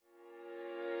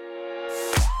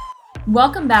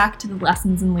Welcome back to the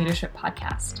Lessons in Leadership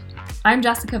podcast. I'm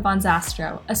Jessica Von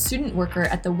Zastro, a student worker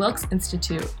at the Wilkes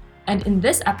Institute, and in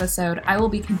this episode, I will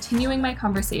be continuing my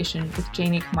conversation with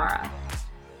Jannie Kamara.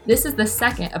 This is the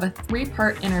second of a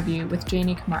three-part interview with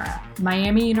Jannie Kamara,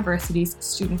 Miami University's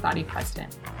student body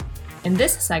president. In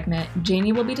this segment,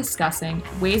 Jannie will be discussing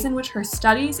ways in which her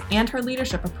studies and her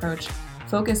leadership approach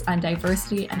focus on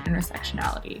diversity and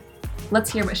intersectionality.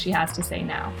 Let's hear what she has to say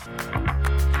now.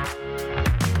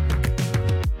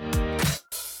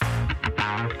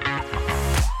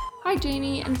 Hi,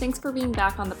 Jannie, and thanks for being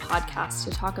back on the podcast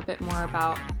to talk a bit more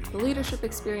about the leadership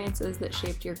experiences that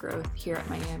shaped your growth here at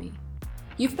Miami.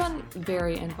 You've been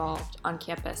very involved on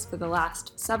campus for the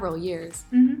last several years,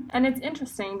 and it's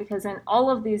interesting because in all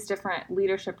of these different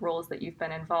leadership roles that you've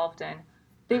been involved in,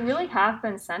 they really have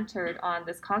been centered on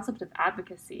this concept of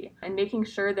advocacy and making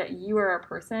sure that you are a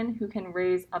person who can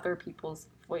raise other people's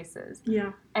voices.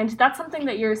 Yeah. And that's something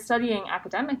that you're studying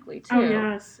academically, too. Oh,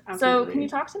 yes, absolutely. So can you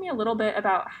talk to me a little bit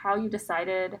about how you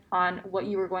decided on what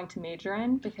you were going to major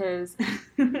in? Because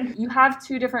you have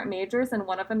two different majors, and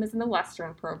one of them is in the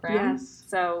Western program. Yes.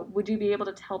 So would you be able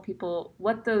to tell people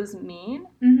what those mean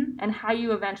and how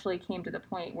you eventually came to the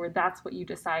point where that's what you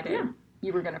decided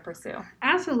you were going to pursue?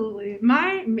 Absolutely.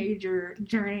 My major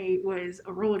journey was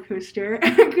a roller coaster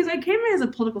because I came in as a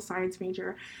political science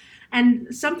major.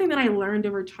 And something that I learned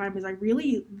over time is I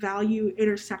really value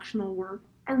intersectional work.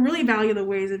 I really value the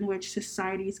ways in which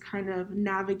societies kind of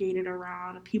navigated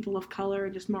around people of color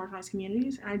and just marginalized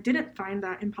communities. And I didn't find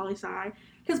that in poli-sci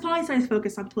because poli-sci is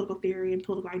focused on political theory and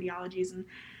political ideologies, and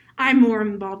I'm more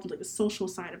involved in like the social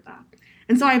side of that.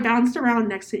 And so I bounced around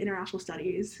next to international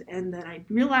studies, and then I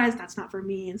realized that's not for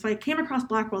me. And so I came across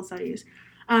Black World Studies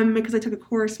because I took a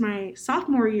course my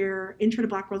sophomore year, Intro to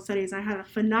Black World Studies. And I had a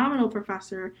phenomenal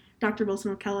professor, Dr.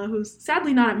 Wilson O'Kello, who's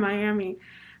sadly not at Miami,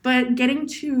 but getting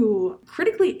to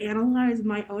critically analyze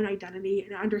my own identity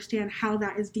and understand how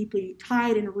that is deeply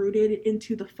tied and rooted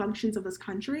into the functions of this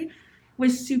country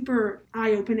was super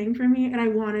eye-opening for me. And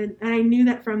I knew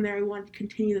that from there I wanted to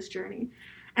continue this journey.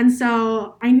 And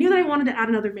so I knew that I wanted to add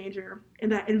another major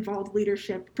that involved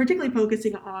leadership, particularly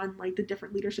focusing on like the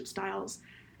different leadership styles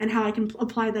and how I can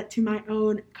apply that to my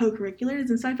own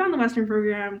co-curriculars. And so I found the Western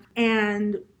program,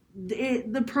 and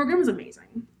the program is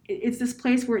amazing. It's this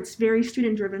place where it's very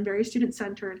student-driven, very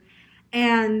student-centered.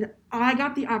 And I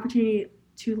got the opportunity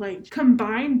to like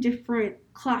combine different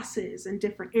classes and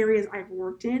different areas I've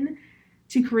worked in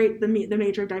to create the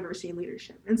major of diversity and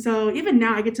leadership. And so even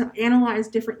now I get to analyze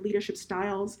different leadership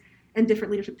styles and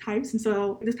different leadership types. And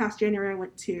so this past January I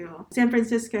went to San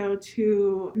Francisco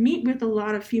to meet with a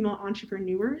lot of female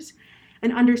entrepreneurs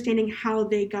and understanding how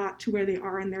they got to where they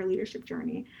are in their leadership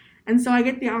journey. And so I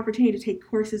get the opportunity to take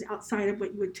courses outside of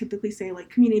what you would typically say like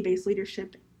community-based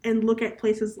leadership and look at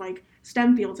places like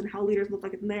STEM fields and how leaders look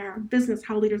like it there, business,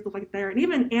 how leaders look like it there, and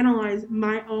even analyze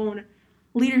my own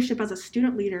leadership as a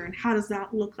student leader and how does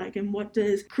that look like, and what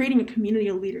does creating a community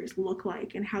of leaders look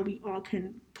like, and how we all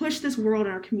can push this world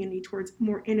and our community towards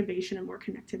more innovation and more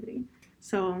connectivity.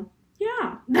 So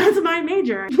yeah, that's my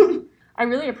major. I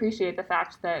really appreciate the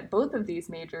fact that both of these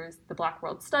majors, the Black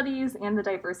World Studies and the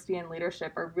Diversity and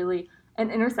Leadership, are really an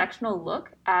intersectional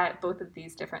look at both of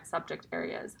these different subject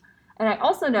areas. And I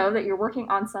also know that you're working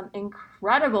on some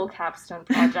incredible capstone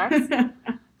projects.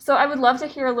 So I would love to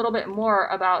hear a little bit more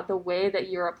about the way that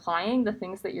you're applying the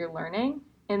things that you're learning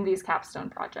in these capstone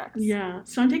projects. Yeah,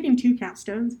 so I'm taking 2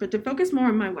 capstones, but to focus more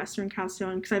on my Western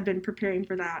capstone, because I've been preparing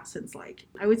for that since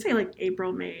I would say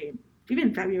April, May,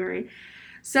 even February.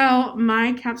 So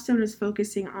my capstone is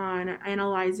focusing on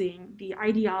analyzing the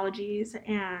ideologies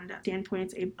and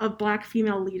standpoints of Black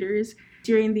female leaders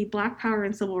during the Black Power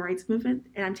and Civil Rights movement.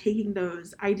 And I'm taking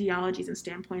those ideologies and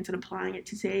standpoints and applying it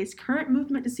to today's current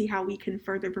movement to see how we can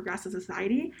further progress as a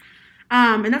society.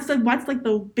 And that's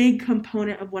the big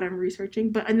component of what I'm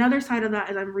researching. But another side of that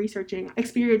is I'm researching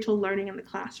experiential learning in the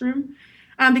classroom.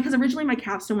 Because originally my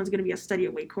capstone was going to be a study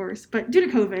away course, but due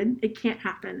to COVID, it can't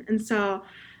happen. And so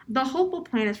the hopeful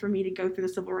plan is for me to go through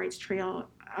the civil rights trail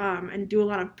and do a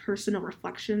lot of personal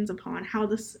reflections upon how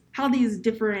these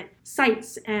different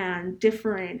sites and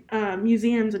different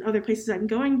museums and other places I'm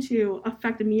going to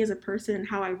affect me as a person and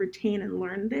how I retain and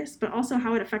learn this, but also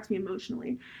how it affects me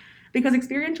emotionally. Because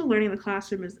experiential learning in the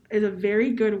classroom is a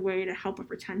very good way to help with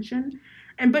retention,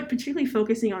 but particularly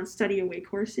focusing on study away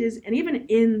courses, and even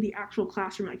in the actual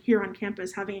classroom, like here on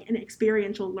campus, having an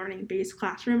experiential learning based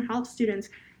classroom helps students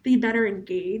be better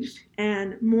engaged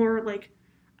and more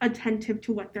attentive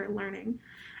to what they're learning.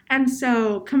 And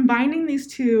so combining these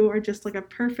two are just like a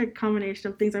perfect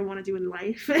combination of things I want to do in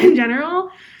life in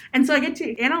general. And so I get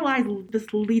to analyze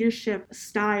this leadership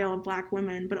style of Black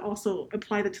women, but also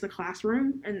apply that to the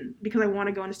classroom. And because I want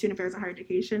to go into student affairs and higher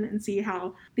education and see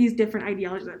how these different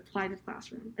ideologies are applied to the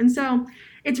classroom. And so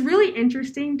it's really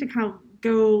interesting to kind of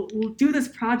go do this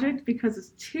project because it's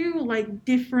two like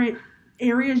different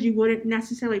areas you wouldn't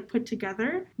necessarily put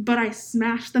together, but I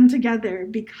smashed them together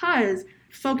because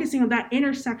focusing on that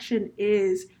intersection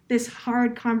is this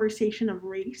hard conversation of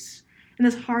race and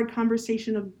this hard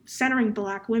conversation of centering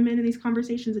Black women in these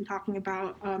conversations and talking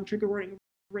about trigger warning,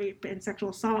 rape, and sexual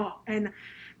assault, and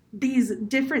these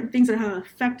different things that have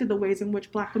affected the ways in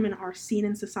which Black women are seen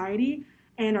in society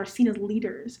and are seen as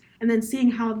leaders. And then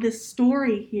seeing how this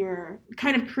story here,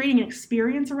 kind of creating an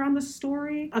experience around the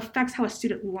story, affects how a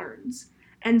student learns.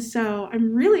 And so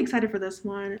I'm really excited for this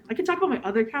one. I can talk about my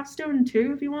other capstone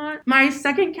too, if you want. My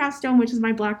second capstone, which is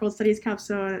my Black World Studies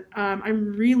capstone,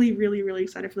 I'm really, really, really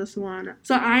excited for this one.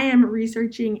 So I am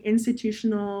researching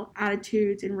institutional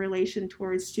attitudes in relation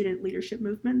towards student leadership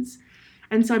movements.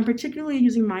 And so I'm particularly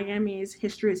using Miami's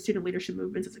history of student leadership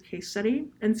movements as a case study.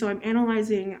 And so I'm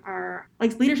analyzing our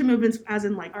leadership movements as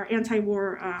in our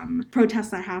anti-war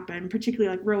protests that happened,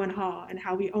 particularly Rowan Hall and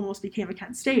how we almost became a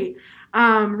Kent State,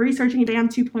 researching DAM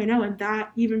 2.0 and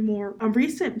that even more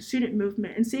recent student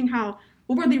movement and seeing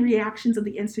what were the reactions of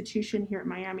the institution here at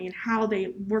Miami and how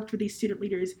they worked with these student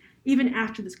leaders even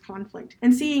after this conflict,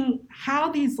 and seeing how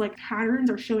these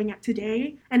patterns are showing up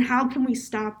today and how can we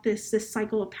stop this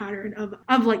cycle of pattern of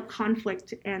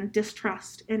conflict and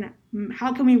distrust, and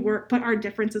how can we put our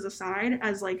differences aside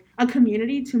as a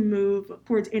community to move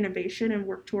towards innovation and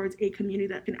work towards a community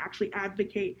that can actually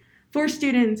advocate for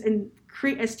students and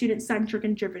create a student-centric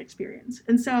and driven experience.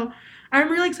 And so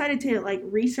I'm really excited to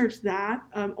research that,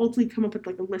 ultimately come up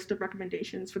with a list of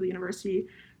recommendations for the university,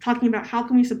 talking about how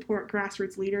can we support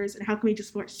grassroots leaders and how can we just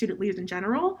support student leaders in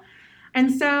general.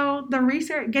 And so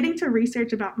getting to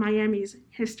research about Miami's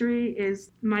history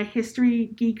is my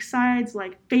history geek side's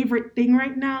favorite thing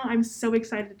right now. I'm so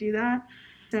excited to do that.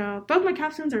 So both my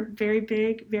capstones are very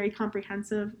big, very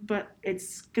comprehensive, but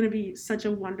it's going to be such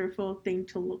a wonderful thing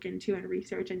to look into and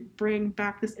research and bring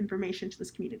back this information to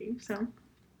this community. So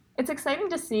it's exciting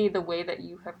to see the way that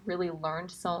you have really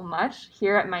learned so much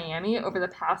here at Miami over the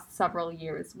past several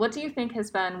years. What do you think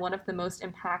has been one of the most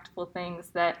impactful things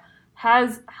that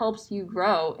has helped you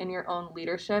grow in your own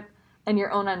leadership and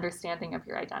your own understanding of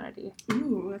your identity?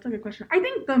 Ooh, that's a good question. I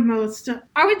think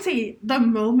I would say the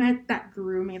moment that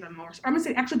grew me the most, I'm going to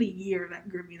say actually the year that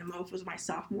grew me the most was my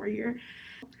sophomore year.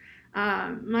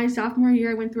 My sophomore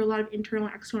year, I went through a lot of internal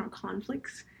and external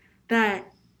conflicts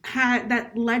that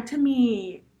led to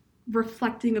me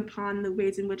reflecting upon the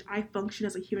ways in which I function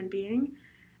as a human being.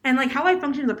 And how I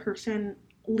function as a person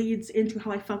leads into how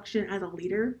I function as a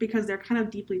leader because they're kind of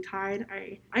deeply tied.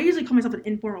 I usually call myself an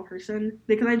informal person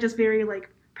because I'm just very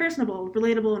personable,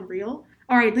 relatable, and real,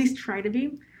 or I at least try to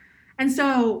be. And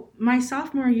so my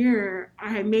sophomore year,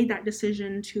 I made that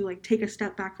decision to take a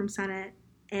step back from Senate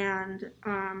and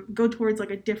go towards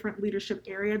a different leadership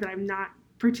area that I'm not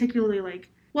particularly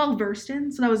well versed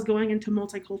in. So that was going into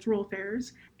multicultural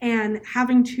affairs and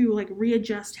having to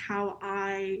readjust how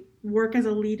I work as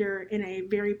a leader in a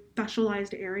very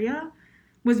specialized area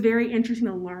was very interesting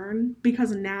to learn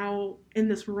because now in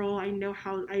this role I know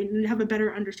how I have a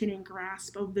better understanding and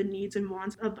grasp of the needs and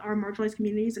wants of our marginalized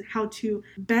communities and how to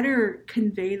better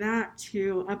convey that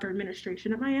to upper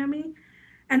administration at Miami.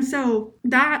 And so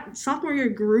that sophomore year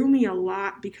grew me a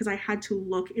lot because I had to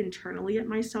look internally at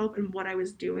myself and what I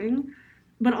was doing,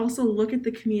 but also look at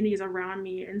the communities around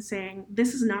me and saying,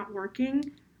 this is not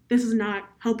working, this is not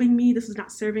helping me, this is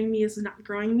not serving me, this is not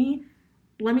growing me.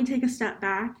 Let me take a step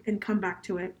back and come back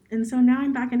to it. And so now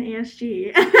I'm back in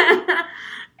ASG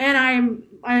and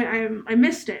I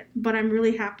missed it, but I'm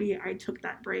really happy I took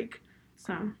that break.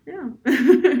 So, yeah.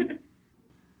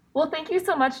 Well, thank you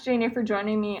so much, Jannie, for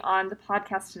joining me on the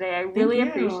podcast today. I really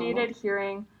appreciated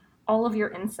hearing all of your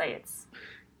insights.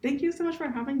 Thank you so much for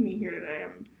having me here today.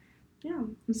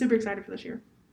 I'm super excited for this year.